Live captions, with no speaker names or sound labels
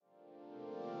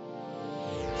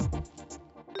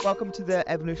Welcome to the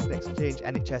Evolution Exchange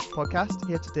NHS podcast.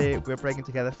 Here today we're bringing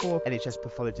together 4 NHS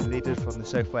pathology leaders from the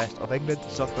southwest of England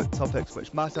to talk about topics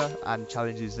which matter and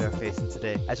challenges they're facing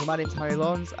today. So my name's Harry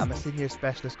Lawrence. I'm a senior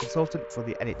specialist consultant for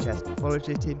the NHS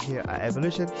pathology team here at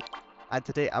Evolution. And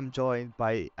today I'm joined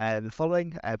by the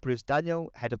following: Bruce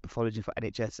Daniel, Head of Pathology for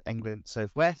NHS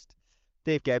England-South West;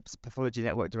 Dave Gibbs, Pathology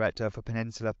Network Director for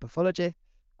Peninsula Pathology;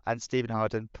 and Stephen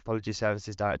Harden, Pathology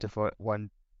Services Director for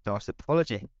Dorset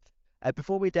Pathology.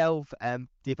 Before we delve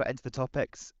deeper into the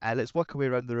topics, let's work our way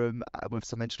around the room with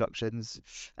some introductions.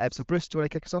 So Bruce, do you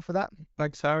want to kick us off with that?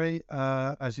 Thanks, Harry.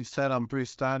 As you said, I'm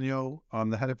Bruce Daniel.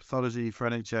 I'm the Head of Pathology for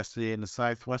NHS in the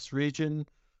South West region.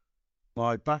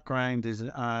 My background is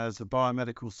as a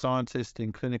biomedical scientist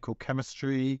in clinical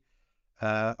chemistry.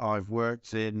 I've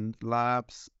worked in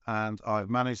labs and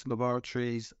I've managed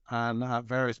laboratories, and at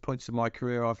various points in my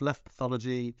career I've left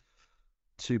pathology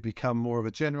to become more of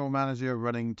a general manager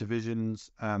running divisions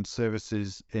and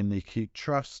services in the acute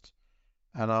trust.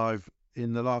 And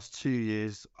in the last 2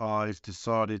 years, I've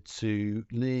decided to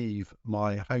leave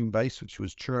my home base, which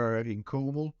was Truro in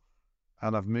Cornwall,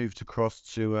 and I've moved across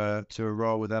to a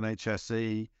role with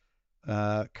NHSE,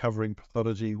 covering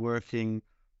pathology, working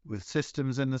with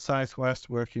systems in the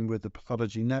Southwest, working with the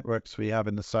pathology networks we have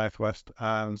in the Southwest,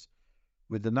 and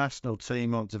with the national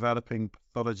team on developing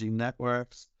pathology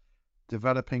networks,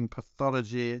 developing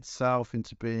pathology itself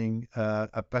into being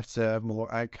a better, more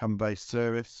outcome-based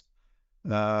service,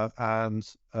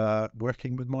 and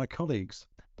working with my colleagues.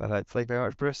 Perfect. Thank you very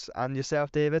much, Bruce. And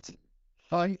yourself, David?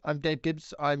 Hi, I'm Dave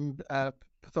Gibbs. I'm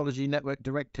Pathology Network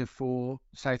Director for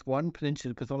South 1,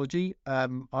 Peninsula Pathology.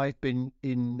 I've been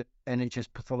in NHS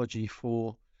Pathology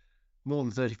for more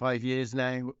than 35 years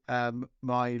now.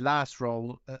 My last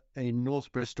role in North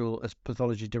Bristol as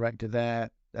Pathology Director there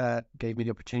gave me the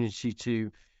opportunity to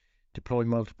deploy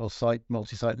multi-site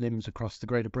LIMS across the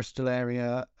Greater Bristol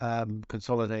area,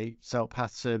 consolidate cell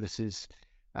path services,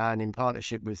 and in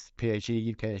partnership with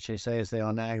PHE, UKHSA as they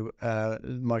are now,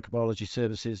 microbiology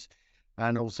services,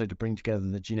 and also to bring together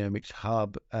the genomics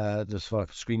hub, the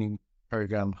cervical screening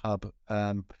program hub.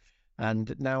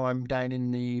 And now I'm down in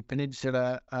the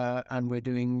Peninsula, and we're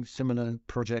doing similar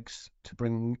projects to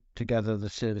bring together the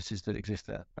services that exist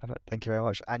there. Perfect. Thank you very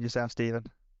much. And yourself, Stephen?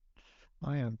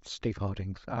 I am Steve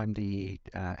Harding. I'm the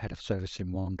Head of Service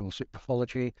in Dorset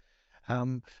Pathology.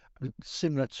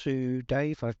 Similar to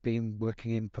Dave, I've been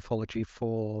working in pathology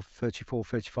for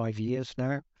 35 years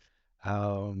now.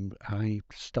 I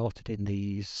started in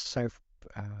the south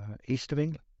east of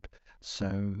England,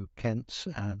 so Kent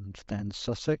and then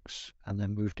Sussex, and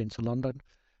then moved into London.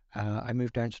 I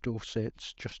moved down to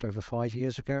Dorset just over 5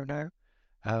 years ago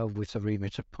now, with the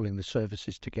remit of pulling the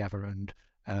services together and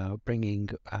bringing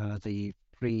the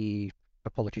 3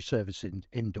 pathology services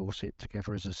in Dorset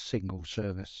together as a single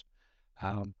service.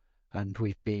 And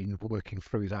we've been working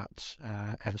through that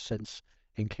ever since,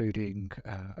 including,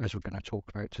 as we're going to talk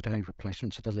about today,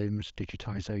 replacements of the LIMS,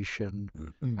 digitisation,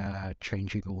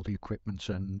 changing all the equipment,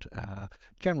 and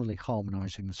generally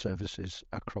harmonising the services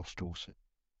across Dorset.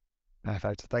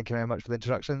 Perfect. Thank you very much for the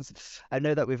introductions. I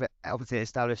know that we've obviously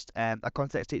established a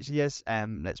context each of years.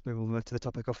 Let's move on to the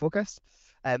topic of focus.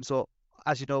 So,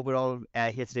 as you know, we're all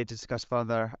here today to discuss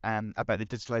further about the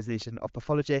digitalisation of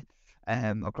pathology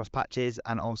across patches,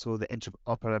 and also the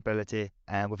interoperability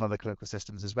with other clinical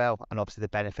systems as well, and obviously the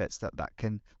benefits that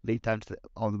can lead down to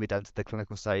all the way down to the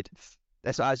clinical side.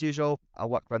 So as usual, I'll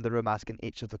work around the room asking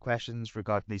each of the questions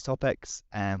regarding these topics,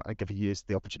 and give you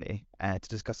the opportunity to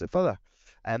discuss it further.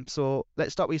 So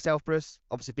let's start with yourself, Bruce.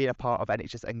 Obviously being a part of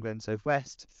NHS England-South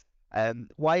West,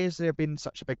 why has there been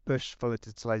such a big push for the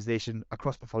digitalisation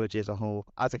across pathology as a whole,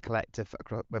 as a collective,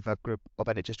 with a group of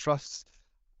NHS trusts?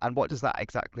 And what does that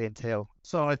exactly entail?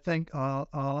 So I think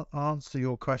I'll answer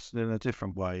your question in a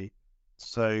different way.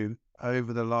 So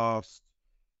over the last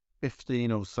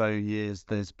 15 or so years,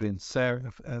 there's been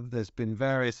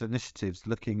various initiatives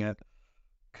looking at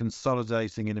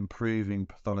consolidating and improving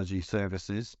pathology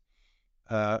services.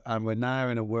 And we're now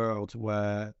in a world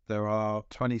where there are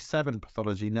 27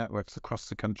 pathology networks across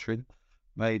the country,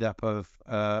 made up of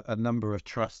a number of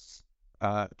trust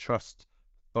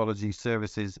pathology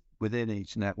services within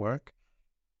each network.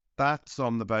 That's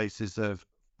on the basis of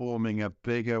forming a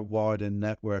bigger, wider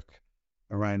network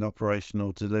around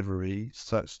operational delivery,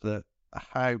 such that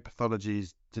how pathology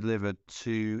is delivered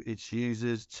to its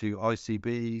users, to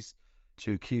ICBs,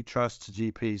 to acute trusts, to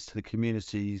GPs, to the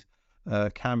communities,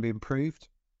 can be improved.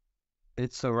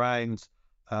 It's around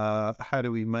how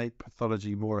do we make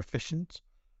pathology more efficient?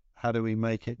 How do we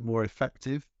make it more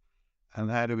effective? And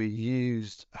how do we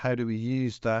use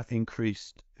that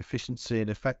increased efficiency and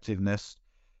effectiveness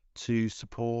to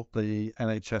support the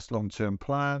NHS long-term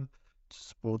plan, to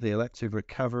support the elective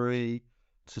recovery,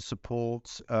 to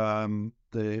support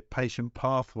the patient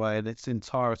pathway in its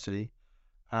entirety,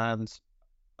 and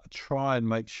try and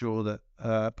make sure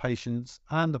that patients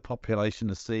and the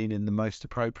population are seen in the most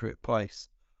appropriate place.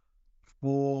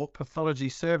 For pathology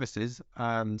services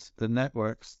and the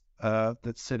networks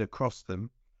that sit across them,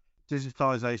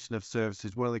 digitalisation of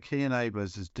services, well, the key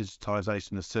enablers is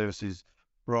digitalisation of services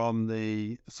from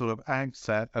the sort of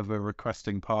outset of a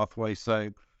requesting pathway.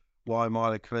 So why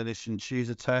might a clinician choose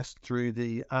a test through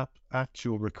the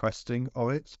actual requesting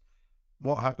of it?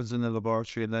 What happens in the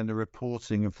laboratory, and then the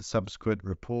reporting of the subsequent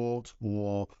report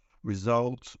or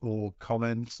results or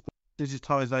comments.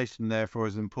 Digitalisation, therefore,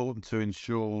 is important to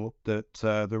ensure that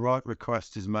the right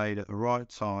request is made at the right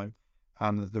time,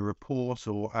 and that the report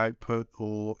or output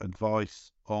or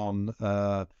advice on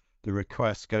the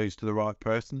request goes to the right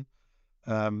person.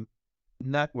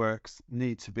 Networks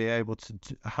need to be able to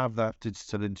have that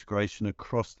digital integration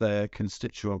across their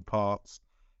constituent parts,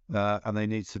 and they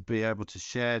need to be able to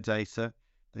share data.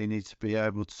 They need to be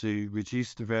able to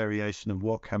reduce the variation of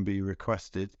what can be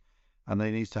requested, and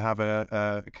they need to have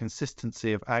a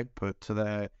consistency of output to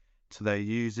their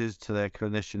users, to their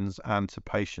clinicians, and to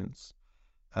patients.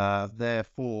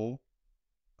 Therefore,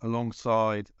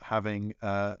 alongside having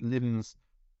LIMS,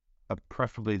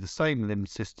 preferably the same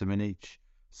LIMS system in each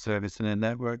service in a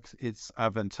network, it's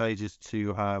advantageous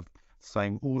to have the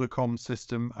same order-com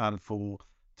system, and for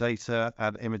data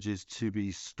and images to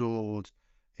be stored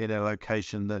in a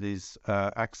location that is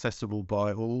accessible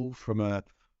by all,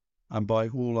 and by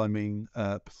all I mean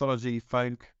pathology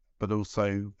folk, but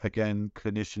also, again,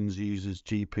 clinicians, users,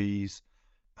 GPs,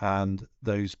 and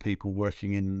those people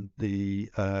working in the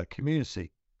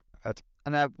community.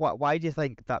 And why do you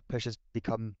think that push has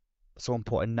become so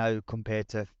important now compared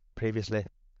to previously?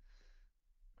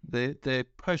 The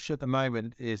push at the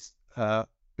moment is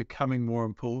becoming more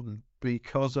important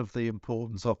because of the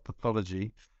importance of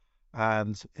pathology,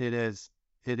 and it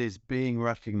is being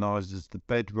recognised as the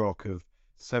bedrock of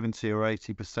 70 or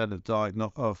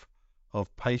 80%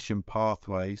 of patient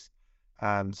pathways,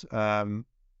 and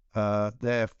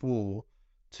therefore,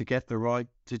 to get the right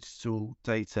digital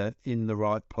data in the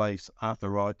right place at the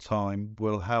right time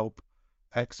will help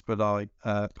expedite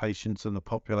patients and the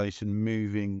population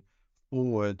moving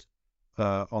forward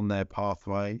on their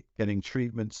pathway, getting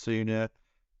treatment sooner,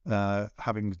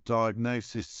 having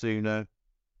diagnosis sooner,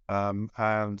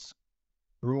 and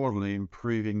broadly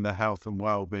improving the health and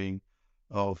well-being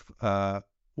of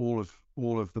all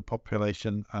of the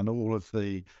population and all of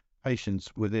the patients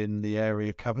within the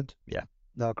area covered. Yeah,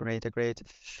 no, great.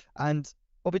 And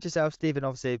over to yourself, Stephen,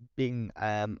 obviously being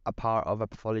a part of a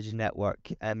pathology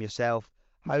network yourself,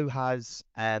 how has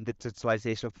the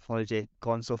digitalisation of pathology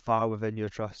gone so far within your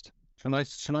trust?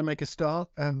 Shall I make a start?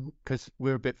 Because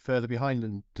we're a bit further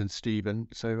behind than Stephen,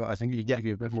 so I think he can give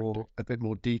you a bit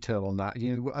more detail on that.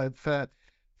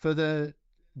 For the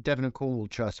Devon and Cornwall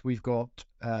Trust, we've got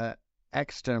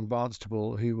extern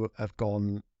Barnstable who have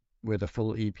gone with a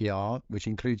full EPR, which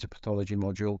includes a pathology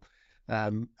module,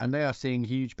 and they are seeing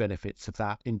huge benefits of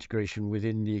that integration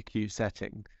within the acute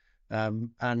setting.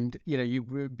 And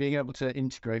you being able to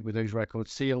integrate with those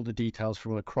records, see all the details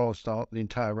from across the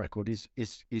entire record is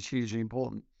hugely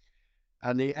important.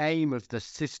 And the aim of the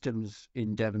systems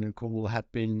in Devon and Cornwall had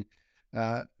been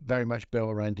very much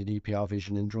built around an EPR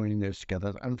vision and joining those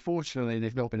together. Unfortunately,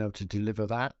 they've not been able to deliver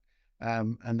that,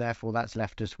 and therefore that's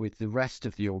left us with the rest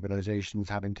of the organisations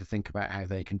having to think about how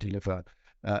they can deliver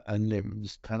a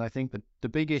LIMS. And I think that the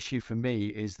big issue for me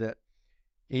is that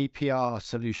EPR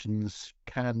solutions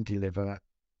can deliver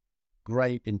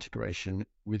great integration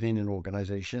within an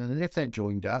organisation, and if they're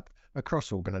joined up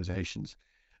across organisations.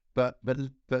 But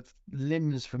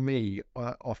LIMS for me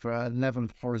offer a level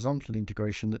of horizontal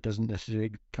integration that doesn't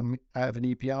necessarily come out of an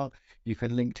EPR. You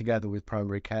can link together with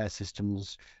primary care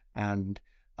systems and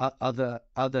other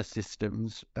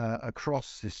systems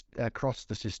across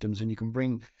the systems, and you can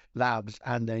bring labs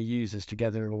and their users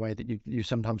together in a way that you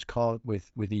sometimes can't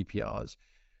with EPRs.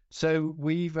 So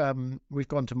we've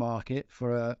gone to market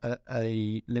for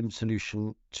a LIMS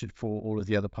solution for all of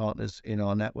the other partners in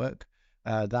our network.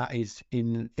 That is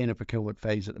in a procurement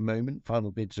phase at the moment.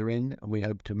 Final bids are in, and we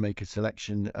hope to make a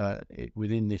selection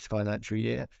within this financial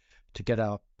year to get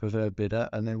our preferred bidder,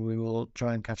 and then we will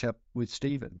try and catch up with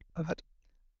Stephen. And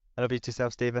over to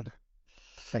yourself, Stephen.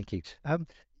 Thank you.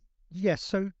 Yes,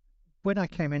 so when I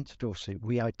came into Dorset,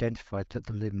 we identified that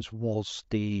the LIMS was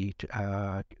the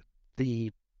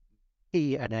key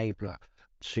enabler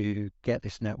to get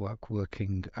this network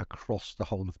working across the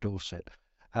whole of Dorset.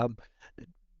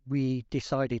 we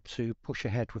decided to push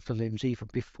ahead with the limbs even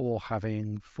before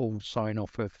having full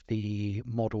sign-off of the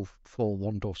model for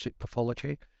One Dorset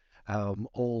Pathology.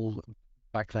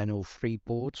 Back then, all 3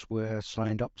 boards were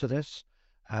signed up to this.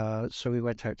 So we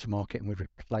went out to market and we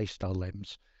replaced our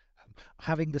limbs.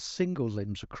 Having the single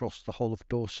limbs across the whole of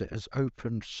Dorset has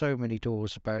opened so many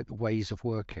doors about the ways of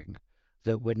working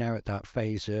that we're now at that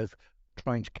phase of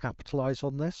trying to capitalise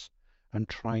on this and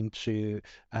trying to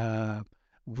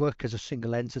work as a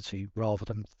single entity rather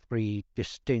than 3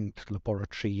 distinct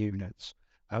laboratory units.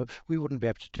 We wouldn't be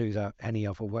able to do that any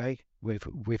other way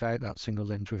without that single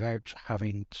limbs, without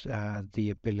having the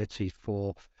ability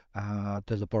for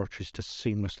the laboratories to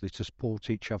seamlessly to support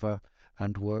each other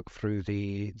and work through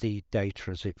the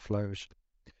data as it flows.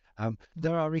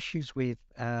 There are issues with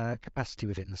capacity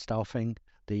within the staffing,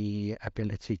 the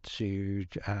ability to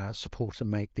support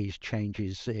and make these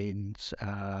changes in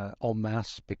en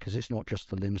masse, because it's not just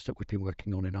the limbs that we've been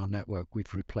working on in our network.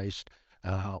 We've replaced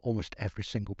almost every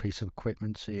single piece of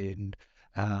equipment in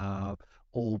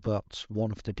all but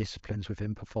one of the disciplines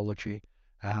within pathology.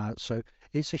 So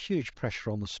it's a huge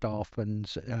pressure on the staff, and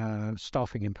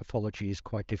staffing in pathology is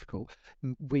quite difficult.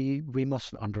 We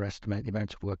mustn't underestimate the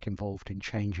amount of work involved in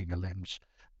changing a limbs.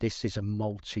 This is a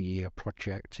multi-year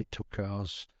project. It took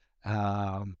us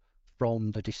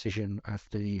from the decision of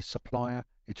the supplier,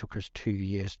 it took us 2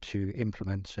 years to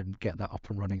implement and get that up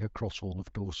and running across all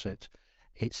of Dorset.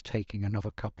 It's taking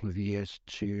another couple of years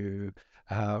to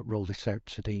roll this out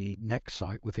to the next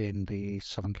site within the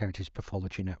Southern Counties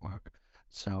Pathology Network.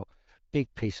 So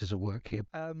big pieces of work here.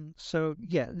 So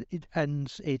yeah,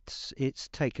 it's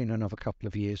taken another couple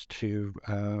of years to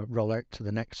roll out to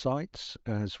the next sites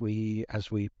as we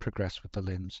progress with the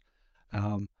limbs.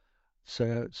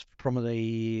 So from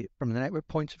the network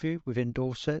point of view within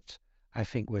Dorset, I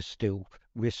think we're still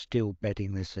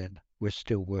bedding this in. We're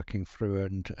still working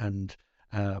through and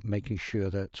making sure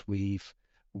that we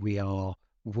are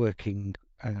working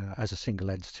as a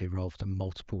single entity rather than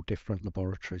multiple different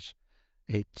laboratories.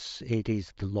 It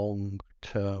is the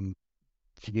long-term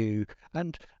view,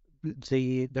 and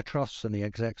the trusts and the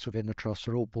execs within the trusts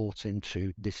are all bought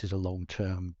into this is a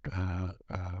long-term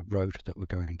road that we're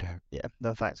going down. Yeah,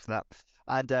 no, thanks for that.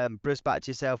 And Bruce, back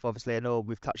to yourself. Obviously, I know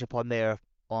we've touched upon there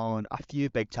on a few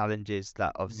big challenges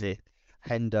that obviously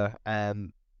hinder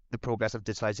the progress of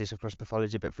digitalisation across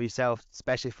pathology. But for yourself,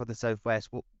 especially for the Southwest,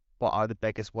 what are the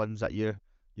biggest ones that you're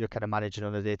kind of managing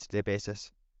on a day-to-day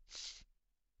basis?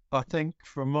 I think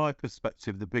from my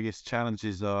perspective, the biggest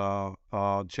challenges are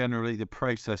generally the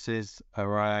processes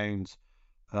around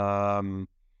the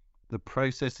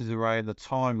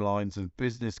timelines of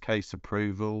business case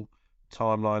approval,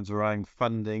 timelines around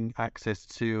funding, access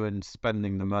to and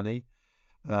spending the money.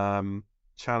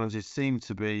 Challenges seem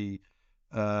to be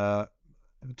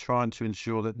trying to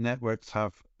ensure that networks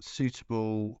have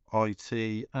suitable IT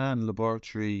and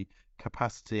laboratory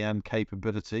capacity and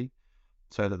capability,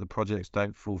 so that the projects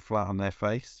don't fall flat on their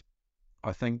face.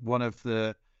 I think one of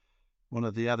the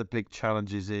other big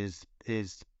challenges is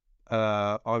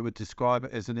I would describe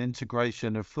it as an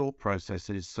integration of thought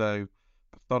processes. So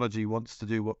pathology wants to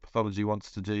do what pathology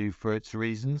wants to do for its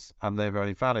reasons, and they're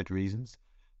very valid reasons.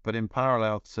 But in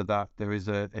parallel to that, there is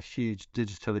a huge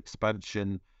digital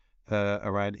expansion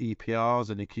around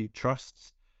EPRs and acute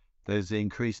trusts. There's the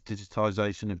increased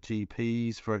digitisation of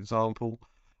GPs, for example.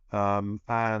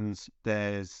 And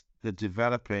there's the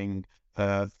developing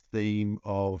theme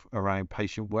of around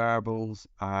patient wearables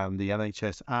and the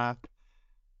NHS app.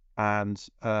 And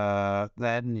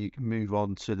then you can move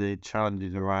on to the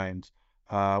challenges around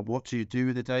what do you do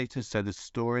with the data? So the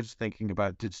storage, thinking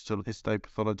about digital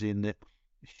histopathology and the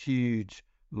huge,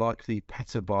 likely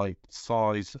petabyte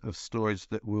size of storage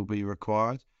that will be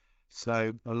required.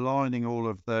 So aligning all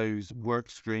of those work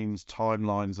streams,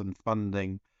 timelines and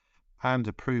funding and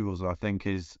approvals, I think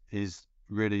is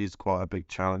really quite a big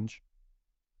challenge.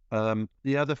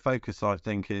 The other focus, I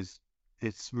think, is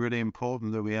it's really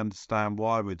important that we understand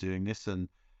why we're doing this. And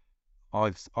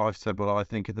I've said what I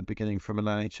think at the beginning from an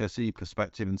NHSE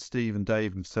perspective, and Steve and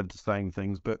Dave have said the same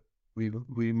things, but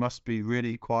we must be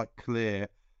really quite clear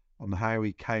on how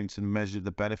we count and measure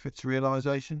the benefits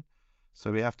realisation.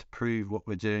 So we have to prove what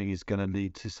we're doing is going to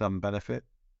lead to some benefit.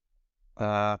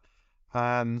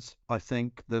 And I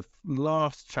think the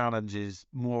last challenge is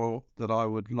more that I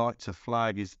would like to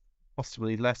flag is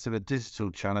possibly less of a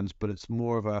digital challenge, but it's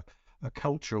more of a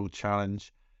cultural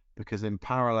challenge, because in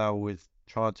parallel with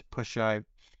trying to push out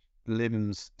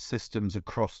LIMS systems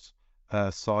across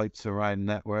sites around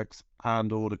networks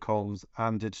and order columns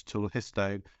and digital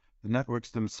histo, the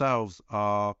networks themselves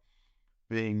are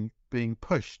being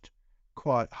pushed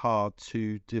quite hard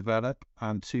to develop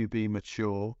and to be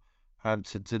mature and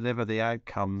to deliver the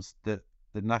outcomes that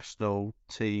the national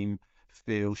team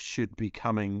feels should be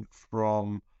coming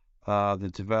from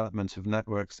the development of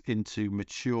networks into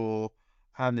mature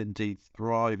and indeed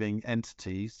thriving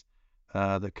entities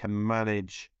that can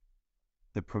manage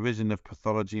the provision of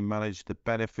pathology, manage the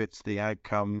benefits, the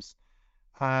outcomes,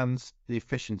 and the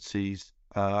efficiencies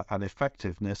and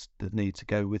effectiveness that need to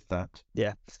go with that.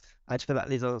 Yeah, I just feel that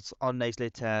leads us on nicely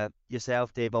to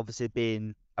yourself, Dave. Obviously,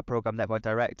 being a program network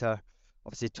director,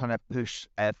 obviously trying to push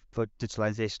for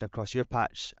digitalisation across your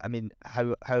patch. I mean,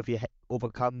 how have you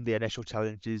overcome the initial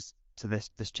challenges to this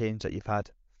change that you've had?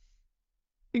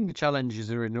 I think the challenges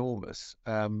are enormous,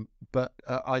 but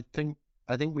I think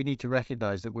we need to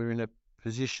recognise that we're in a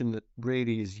position that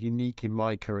really is unique in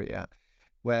my career,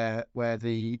 where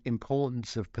the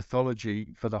importance of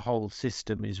pathology for the whole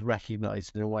system is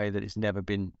recognised in a way that it's never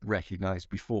been recognised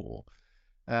before,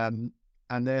 and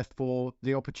therefore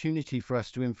the opportunity for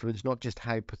us to influence not just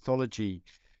how pathology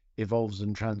evolves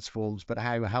and transforms, but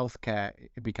how healthcare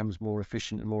becomes more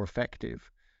efficient and more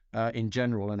effective in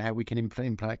general, and how we can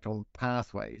impact on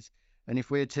pathways. And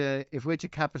if we're to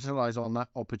capitalize on that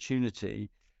opportunity,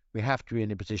 we have to be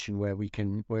in a position where we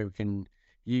can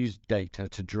use data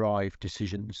to drive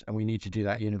decisions, and we need to do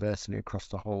that universally across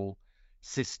the whole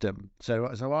system. So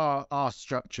our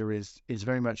structure is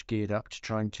very much geared up to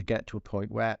trying to get to a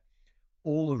point where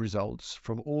all the results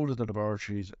from all of the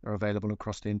laboratories are available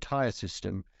across the entire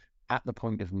system at the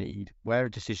point of need, where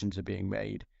decisions are being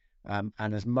made, and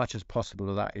as much as possible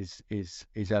of that is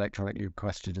electronically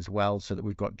requested as well, so that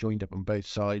we've got joined up on both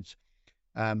sides,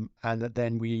 and that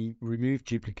then we remove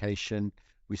duplication,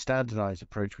 we standardize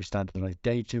approach, we standardize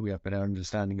data, we have better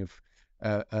understanding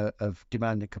of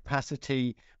demand and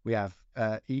capacity, we have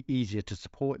easier to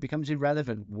support. It becomes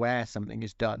irrelevant where something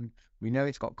is done. We know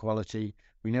it's got quality,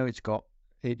 we know it's got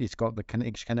the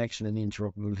connection and the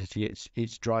interoperability.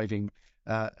 It's driving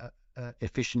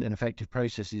efficient and effective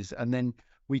processes, and then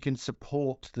we can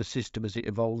support the system as it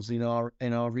evolves in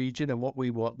our region. And what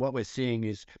we're seeing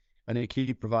is an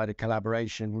acute provider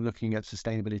collaboration. We're looking at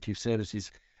sustainability of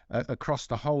services across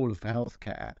the whole of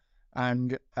healthcare,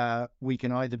 and we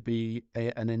can either be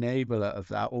an enabler of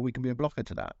that, or we can be a blocker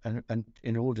to that. And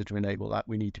in order to enable that,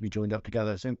 we need to be joined up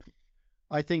together. So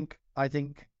I think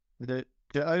that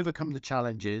to overcome the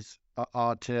challenges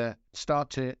are to start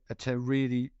to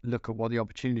really look at what the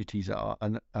opportunities are,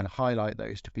 and highlight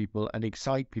those to people and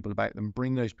excite people about them,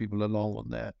 bring those people along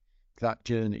on that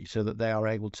journey, so that they are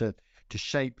able to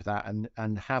shape that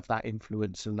and have that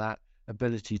influence and that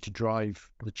ability to drive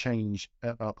the change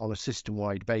on a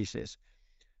system-wide basis.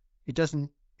 It doesn't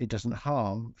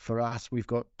harm for us. We've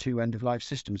got 2 end-of-life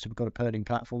systems. So we've got a purging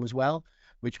platform as well,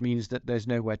 which means that there's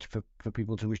nowhere for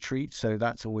people to retreat. So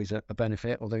that's always a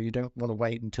benefit, although you don't want to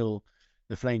wait until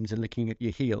the flames are licking at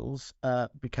your heels,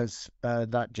 because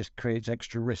that just creates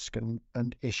extra risk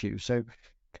and issue. So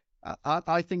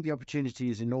I think the opportunity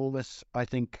is enormous. I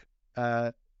think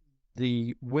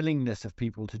the willingness of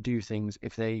people to do things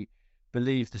if they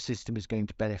believe the system is going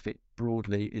to benefit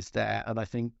broadly is there. And I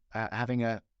think having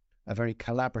a very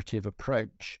collaborative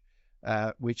approach,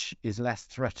 which is less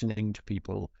threatening to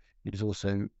people, is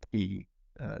also key.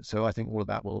 So I think all of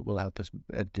that will help us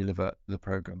deliver the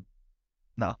program.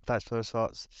 No, thanks for those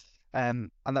thoughts.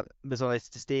 And that was always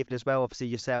to Stephen as well. Obviously,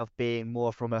 yourself being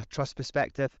more from a trust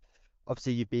perspective.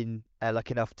 Obviously, you've been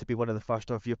lucky enough to be one of the first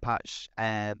of your patch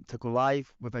to go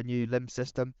live with a new LIMS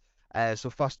system. So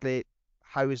firstly,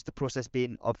 how has the process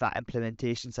been of that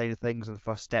implementation side of things and the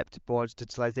first step towards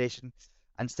digitalisation?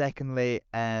 And secondly,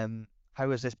 how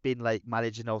has this been like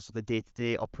managing also the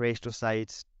day-to-day operational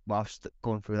side whilst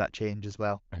going through that change as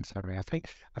well? Thanks, Harry. I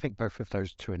think both of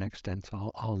those to an extent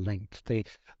are linked. The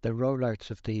rollout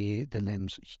of the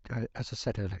LIMS, as I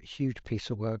said, a huge piece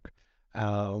of work.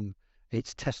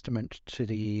 It's testament to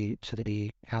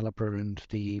the caliber and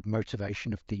the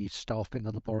motivation of the staff in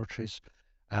the laboratories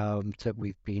that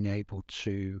we've been able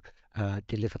to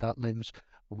deliver that LIMS.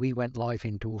 We went live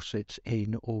in Dorset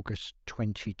in August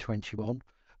 2021.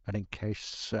 And in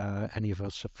case any of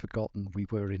us have forgotten, we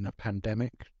were in a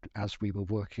pandemic as we were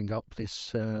working up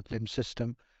this LIMS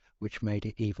system, which made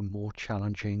it even more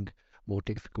challenging, more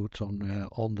difficult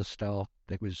on the staff.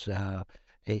 There was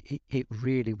it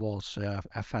really was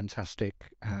a fantastic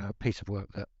piece of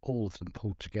work that all of them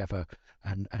pulled together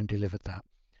and delivered that.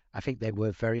 I think they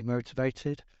were very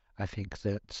motivated. I think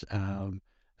that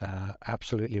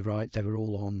absolutely right. They were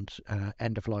all on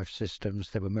end-of-life systems.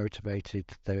 They were motivated.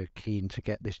 They were keen to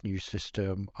get this new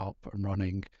system up and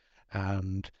running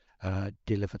and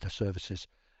deliver the services.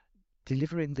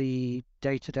 delivering the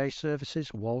day-to-day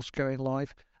services whilst going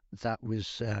live, that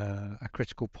was a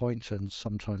critical point and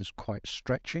sometimes quite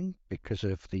stretching because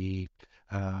of the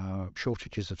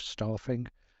shortages of staffing,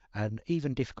 and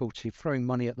even difficulty throwing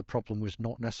money at the problem was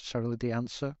not necessarily the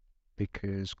answer,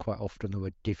 because quite often there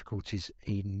were difficulties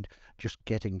in just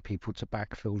getting people to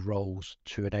backfill roles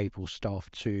to enable staff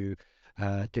to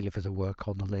deliver the work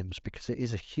on the limbs, because it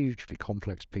is a hugely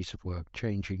complex piece of work.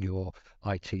 Changing your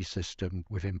IT system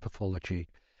within pathology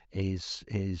is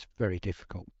very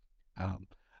difficult.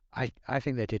 I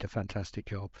think they did a fantastic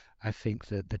job. I think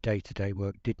that the day-to-day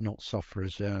work did not suffer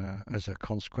as a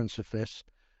consequence of this.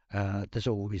 There's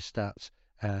always that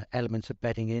element of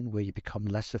bedding in where you become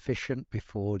less efficient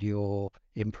before your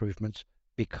improvements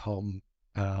become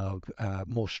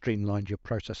more streamlined. Your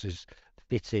processes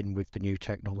fit in with the new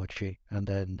technology, and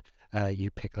then you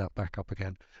pick that back up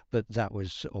again. But that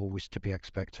was always to be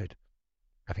expected.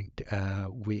 I think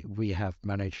we have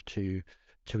managed to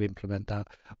implement that.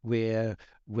 We're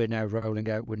now rolling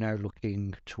out. We're now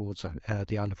looking towards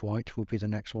the Isle of Wight will be the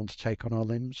next one to take on our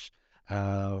limbs.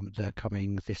 They're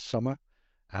coming this summer.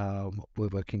 We're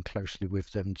working closely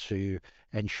with them to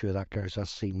ensure that goes as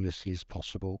seamlessly as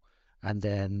possible, and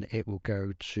then it will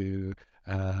go to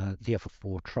the other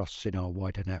 4 trusts in our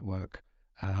wider network,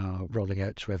 rolling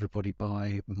out to everybody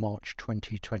by March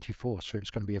 2024. So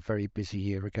it's going to be a very busy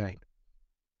year again.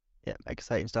 Yeah,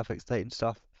 exciting stuff, exciting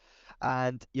stuff.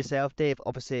 And yourself, Dave,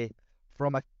 obviously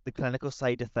from the clinical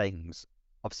side of things,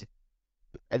 obviously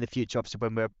in the future, obviously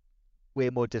when we're way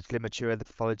more digitally mature in the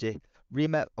pathology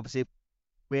remit, obviously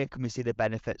where can we see the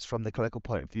benefits from the clinical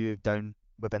point of view down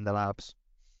within the labs?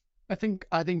 I think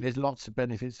there's lots of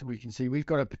benefits that we can see. We've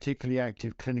got a particularly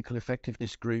active clinical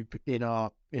effectiveness group in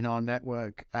our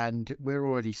network, and we're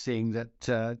already seeing that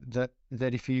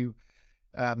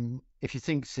if you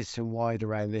think system wide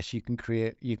around this, you can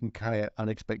create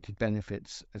unexpected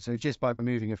benefits. So just by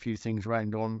moving a few things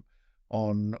around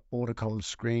on order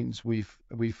screens, we've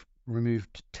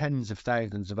removed tens of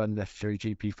thousands of unnecessary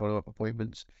GP follow-up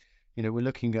appointments. We're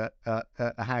looking at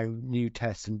how new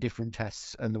tests and different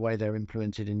tests and the way they're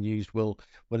implemented and used will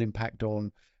impact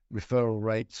on referral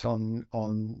rates, on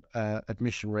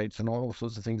admission rates, and all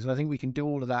sorts of things. And I think we can do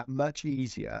all of that much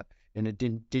easier in a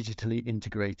digitally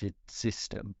integrated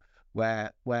system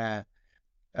where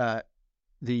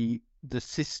the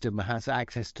system has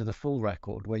access to the full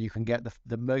record, where you can get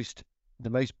the most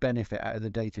benefit out of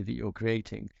the data that you're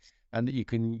creating, and that you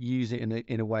can use it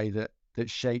in a way that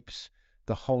shapes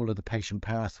the whole of the patient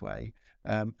pathway.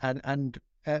 I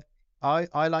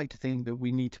like to think that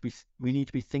we need to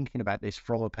be thinking about this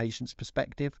from a patient's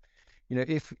perspective.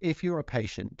 If you're a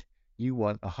patient, you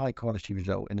want a high quality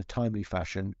result in a timely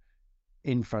fashion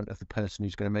in front of the person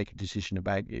who's going to make a decision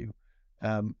about you,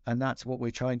 and that's what we're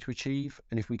trying to achieve.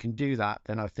 And if we can do that,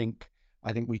 then I think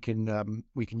we can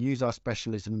use our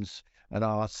specialisms and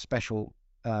our special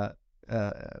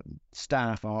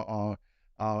staff, our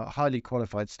highly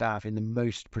qualified staff, in the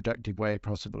most productive way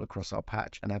possible across our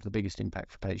patch and have the biggest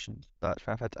impact for patients. That's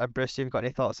perfect. And Bruce, have you got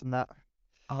any thoughts on that?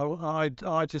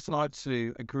 I'd just like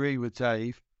to agree with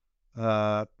Dave.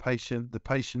 The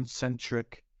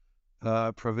patient-centric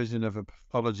provision of a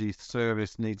pathology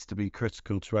service needs to be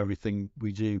critical to everything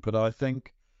we do. But I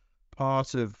think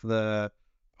part of the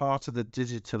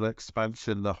digital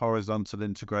expansion, the horizontal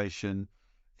integration,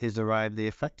 is around the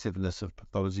effectiveness of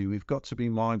pathology. We've got to be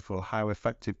mindful how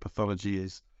effective pathology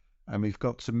is, and we've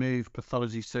got to move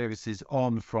pathology services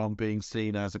on from being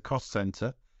seen as a cost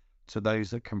centre to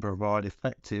those that can provide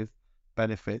effective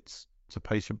benefits to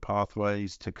patient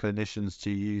pathways, to clinicians, to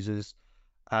users,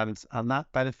 and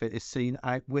that benefit is seen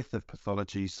out with of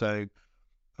pathology. So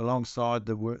alongside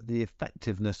the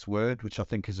effectiveness word, which I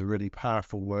think is a really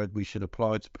powerful word we should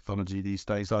apply to pathology these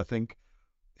days, I think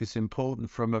it's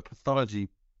important from a pathology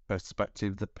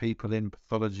perspective that people in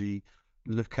pathology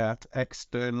look at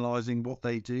externalizing what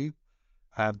they do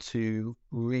and to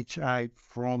reach out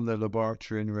from the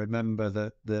laboratory and remember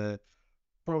that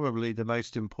probably the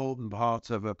most important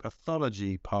part of a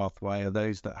pathology pathway are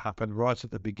those that happen right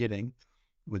at the beginning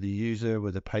with a user,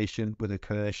 with a patient, with a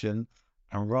clinician,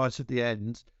 and right at the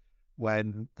end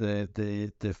when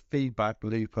the feedback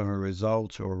loop of a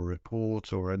result or a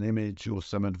report or an image or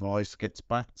some advice gets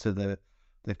back to the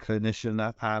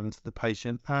clinician and the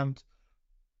patient. And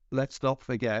let's not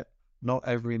forget, not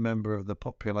every member of the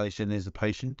population is a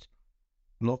patient.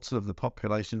 Lots of the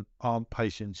population aren't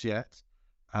patients yet,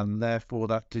 and therefore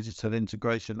that digital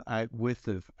integration out with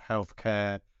of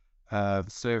healthcare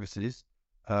services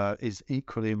is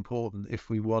equally important if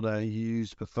we want to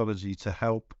use pathology to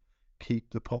help keep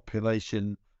the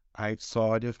population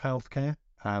outside of healthcare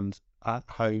and at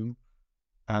home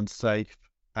and safe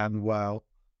and well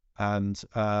and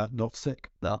not sick.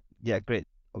 No, yeah, great.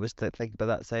 I was thinking about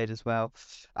that side as well.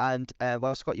 And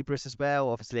well, Scott, you, Bruce, as well.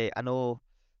 Obviously, I know,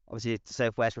 obviously,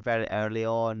 Southwest were very early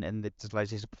on in the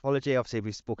digitalisation of pathology. Obviously,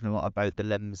 we've spoken a lot about the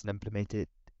LIMS and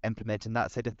implementing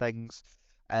that side of things.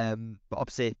 But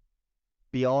obviously,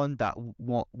 beyond that,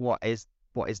 what is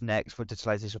next for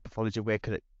digitalisation of pathology? Where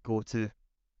could it go to?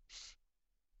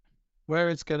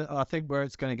 I think where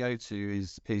it's going to go to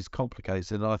is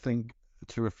complicated. And I think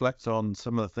to reflect on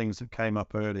some of the things that came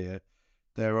up earlier,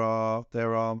 there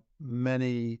are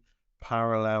many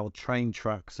parallel train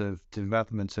tracks of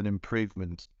development and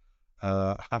improvement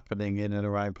happening in and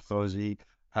around pathology,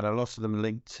 and a lot of them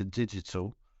linked to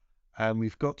digital. And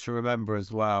we've got to remember as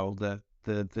well that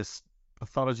this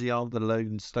pathology aren't the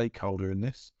lone stakeholder in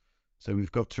this. So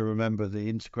we've got to remember the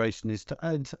integration is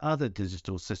into other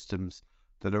digital systems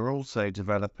that are also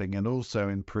developing and also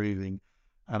improving.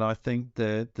 And I think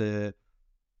the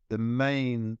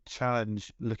main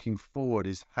challenge looking forward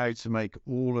is how to make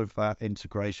all of that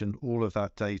integration, all of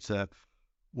that data,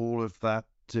 all of that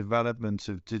development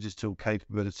of digital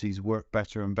capabilities work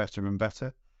better and better and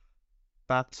better.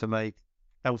 That to make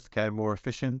healthcare more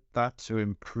efficient, that to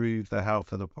improve the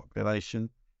health of the population.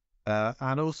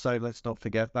 And also, let's not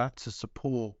forget that to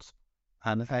support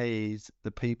and aid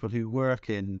the people who work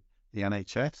in the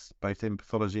NHS, both in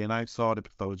pathology and outside of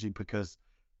pathology, because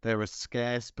they're a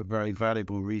scarce but very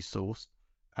valuable resource,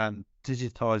 and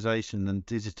digitisation and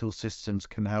digital systems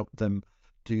can help them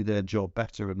do their job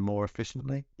better and more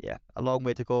efficiently. Yeah, a long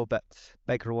way to go, but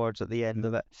big rewards at the end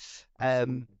of it.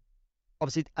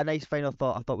 Obviously, a nice final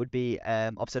thought I thought would be,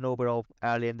 obviously I know we're all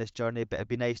early in this journey, but it'd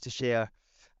be nice to share,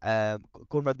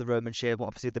 going around the room and share what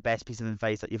obviously the best piece of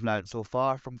advice that you've learned so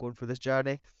far from going through this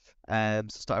journey. So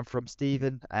starting from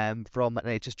Stephen, from an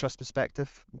NHS Trust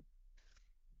perspective.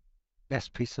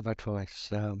 Best piece of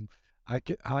advice.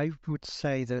 I would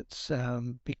say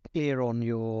that be clear on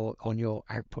your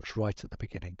outputs right at the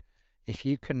beginning. If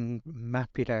you can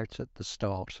map it out at the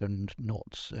start and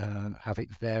not have it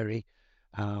vary,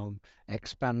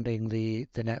 expanding the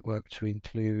network to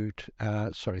include,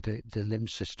 the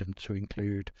LIMS system to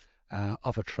include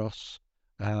other trusts,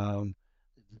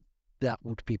 that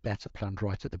would be better planned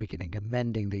right at the beginning.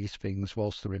 Amending these things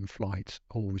whilst they're in flight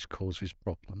always causes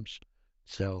problems.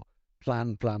 So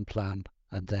plan,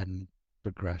 and then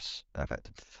progress.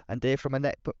 Perfect. And Dave, from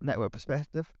a network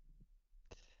perspective.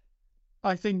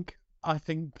 I think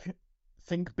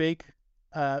think big,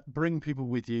 bring people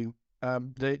with you.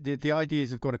 The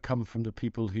ideas have got to come from the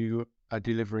people who are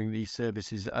delivering these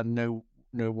services and know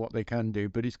what they can do,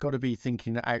 but it's got to be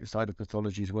thinking outside of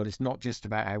pathology as well. It's not just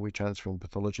about how we transform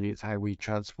pathology, it's how we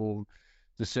transform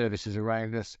the services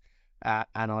around us.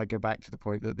 And I go back to the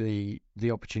point that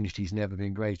the opportunity's never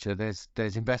been greater. There's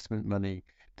investment money,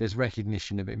 there's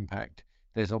recognition of impact,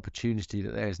 there's opportunity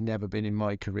that there's never been in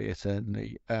my career,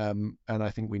 certainly. And I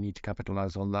think we need to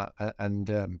capitalize on that and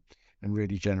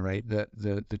really generate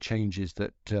the changes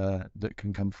that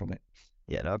can come from it.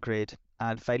 Yeah, no, great.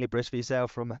 And finally, Bruce, for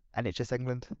yourself from NHS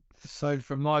England. So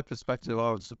from my perspective,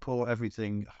 I would support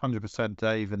everything 100%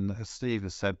 Dave and as Steve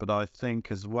has said, but I think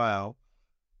as well,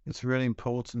 it's really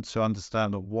important to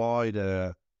understand the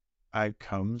wider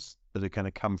outcomes that are going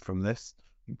to come from this.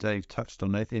 Dave touched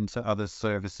on it, into other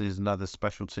services and other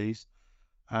specialties.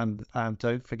 And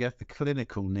don't forget the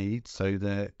clinical needs. So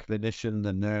the clinician,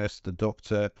 the nurse, the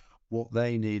doctor, what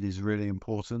they need is really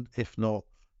important, if not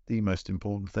the most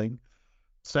important thing.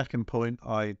 Second point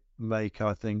I make,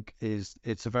 I think, is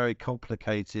it's a very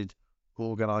complicated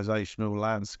organisational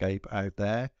landscape out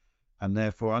there, and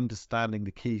therefore understanding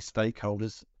the key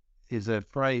stakeholders is a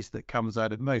phrase that comes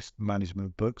out of most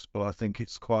management books, but I think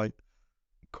it's quite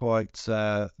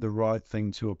the right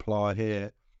thing to apply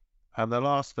here. And the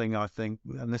last thing I think,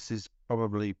 and this is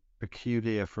probably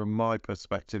peculiar from my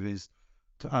perspective, is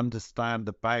to understand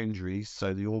the boundaries,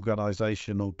 so the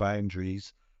organisational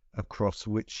boundaries across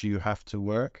which you have to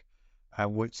work,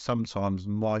 and which sometimes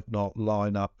might not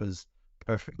line up as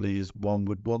perfectly as one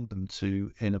would want them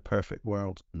to in a perfect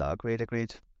world. No,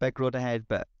 agreed. Big road ahead,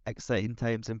 but exciting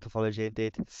times in pathology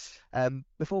indeed.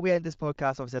 Before we end this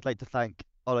podcast, obviously I'd like to thank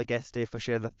all our guests today for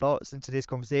sharing their thoughts in today's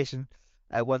conversation.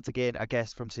 Once again, our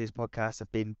guests from today's podcast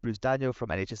have been Bruce Daniel from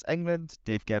NHS England,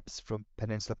 Dave Gibbs from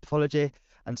Peninsula Pathology,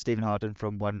 and Stephen Harden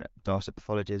from Dorset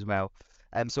Pathology as well.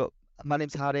 So my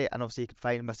name's Harry, and obviously you can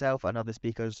find myself and other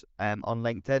speakers on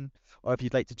LinkedIn, or if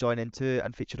you'd like to join in too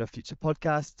and feature a future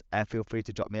podcast, feel free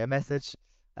to drop me a message.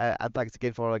 And thanks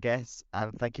again for all our guests,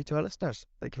 and thank you to our listeners.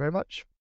 Thank you very much.